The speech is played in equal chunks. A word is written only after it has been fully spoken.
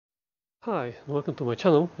Hi, and welcome to my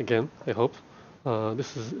channel again, I hope.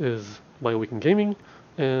 This is My Week in Gaming,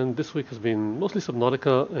 and this week has been mostly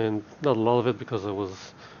Subnautica, and not a lot of it because I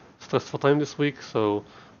was stressed for time this week, so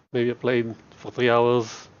maybe I played for 3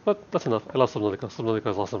 hours, but that's enough. I love Subnautica.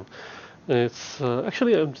 Subnautica is awesome. It's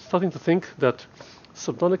actually, I'm starting to think that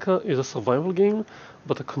Subnautica is a survival game,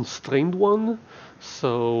 but a constrained one.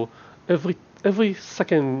 So every every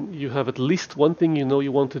second you have at least one thing you know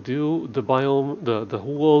you want to do. The biome, the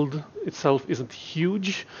world itself isn't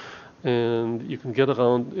huge, and you can get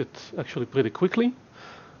around it actually pretty quickly.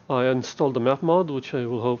 I installed the map mod, which I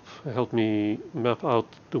will hope help me map out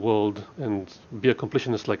the world and be a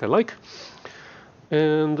completionist like I like.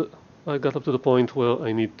 And I got up to the point where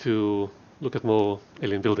I need to look at more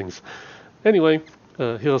alien buildings. Anyway,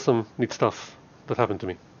 here are some neat stuff that happened to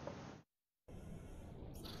me.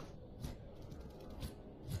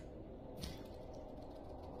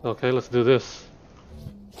 Okay, let's do this.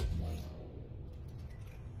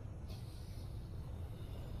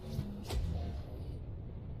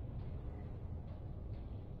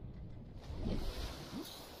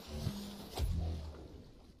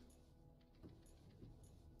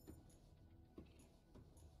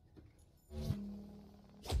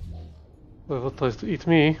 Whoever tries to eat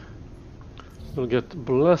me will get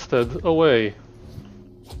blasted away.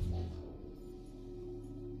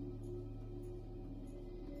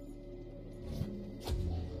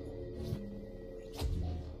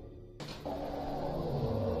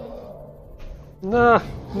 Nah,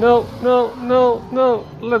 no, no, no, no,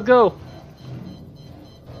 let go.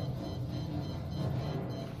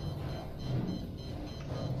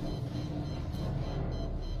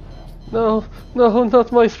 No, no,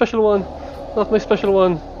 not my special one. Not my special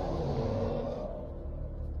one.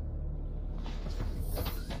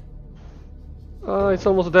 It's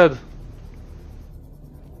almost dead.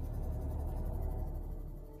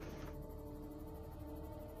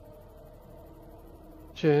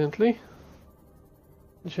 Gently.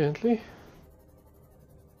 Gently.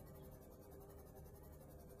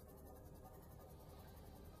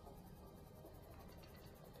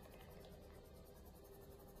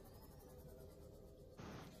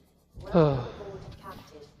 Oh,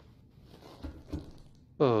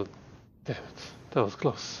 oh, damn it. That was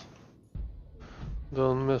close.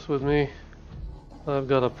 Don't mess with me. I've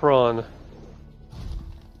got a prawn.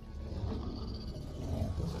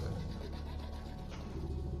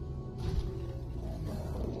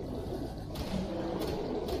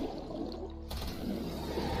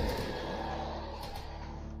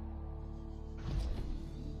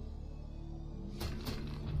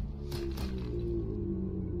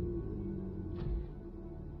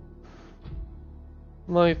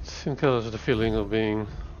 Might encourage the feeling of being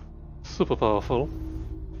super powerful.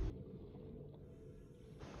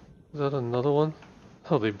 Is that another one?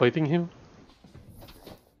 Are they biting him?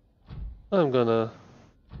 I'm gonna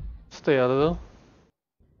stay out of there.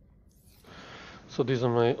 So these are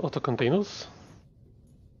my auto containers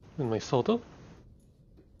in my sorter.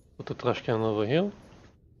 Put the trash can over here.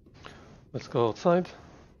 Let's go outside.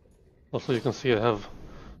 Also, you can see I have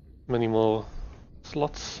many more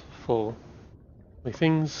slots for my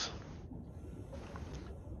things.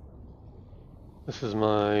 This is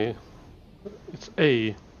it's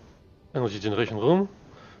a energy generation room.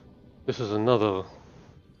 This is another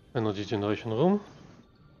energy generation room.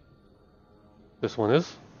 This one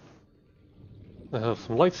is. I have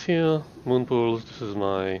some lights here, moon pools. This is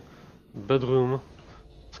my bedroom,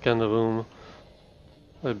 scanner room.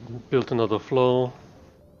 I built another floor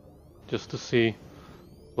just to see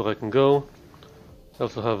where I can go. I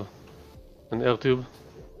also have an air tube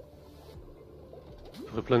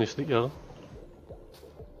to replenish the air.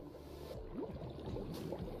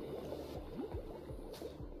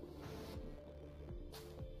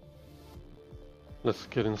 Let's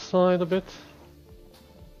get inside a bit.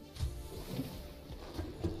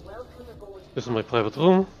 This is my private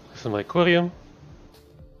room. This is my aquarium.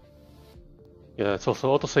 Yeah, it's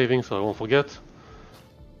also auto-saving, so I won't forget.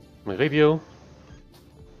 My radio.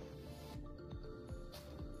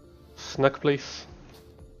 Snack place.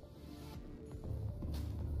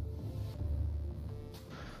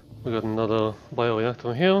 We got another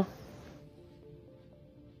bioreactor here.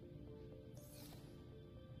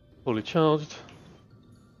 Fully charged.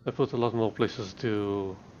 I put a lot more places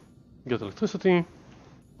to get electricity.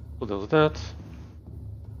 So there's that.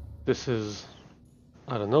 This is,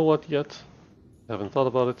 I don't know what yet. I haven't thought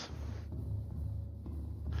about it.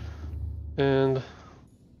 And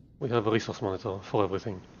we have a resource monitor for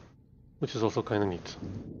everything, which is also kind of neat.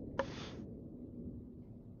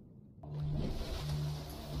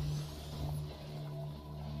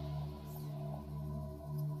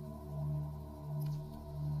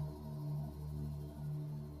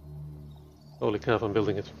 Holy crap, I'm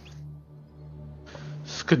building it.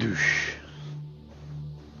 Skadoosh.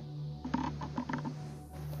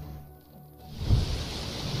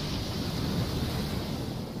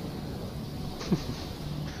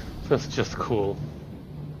 That's just cool.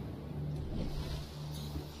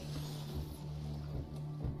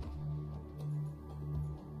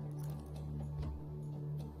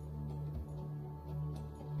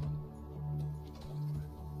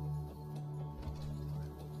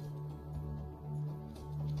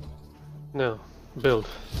 Now, build.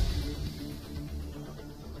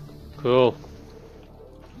 Cool.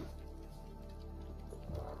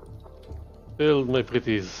 Build, my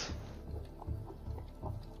pretties.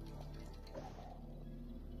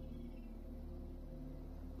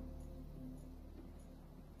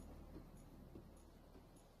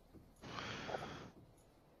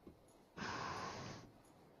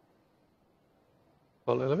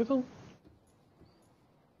 All elevator?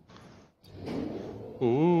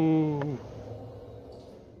 Ooh.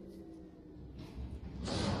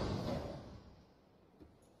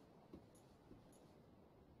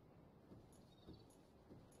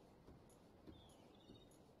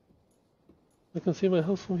 I can see my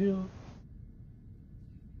house from here.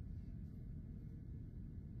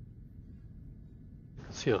 I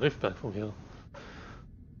can see a rift back from here.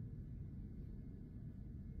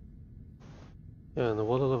 Yeah, and the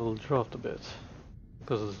water level dropped a bit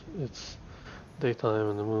because it's daytime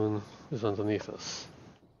and the moon is underneath us.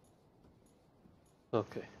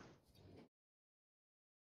 Okay.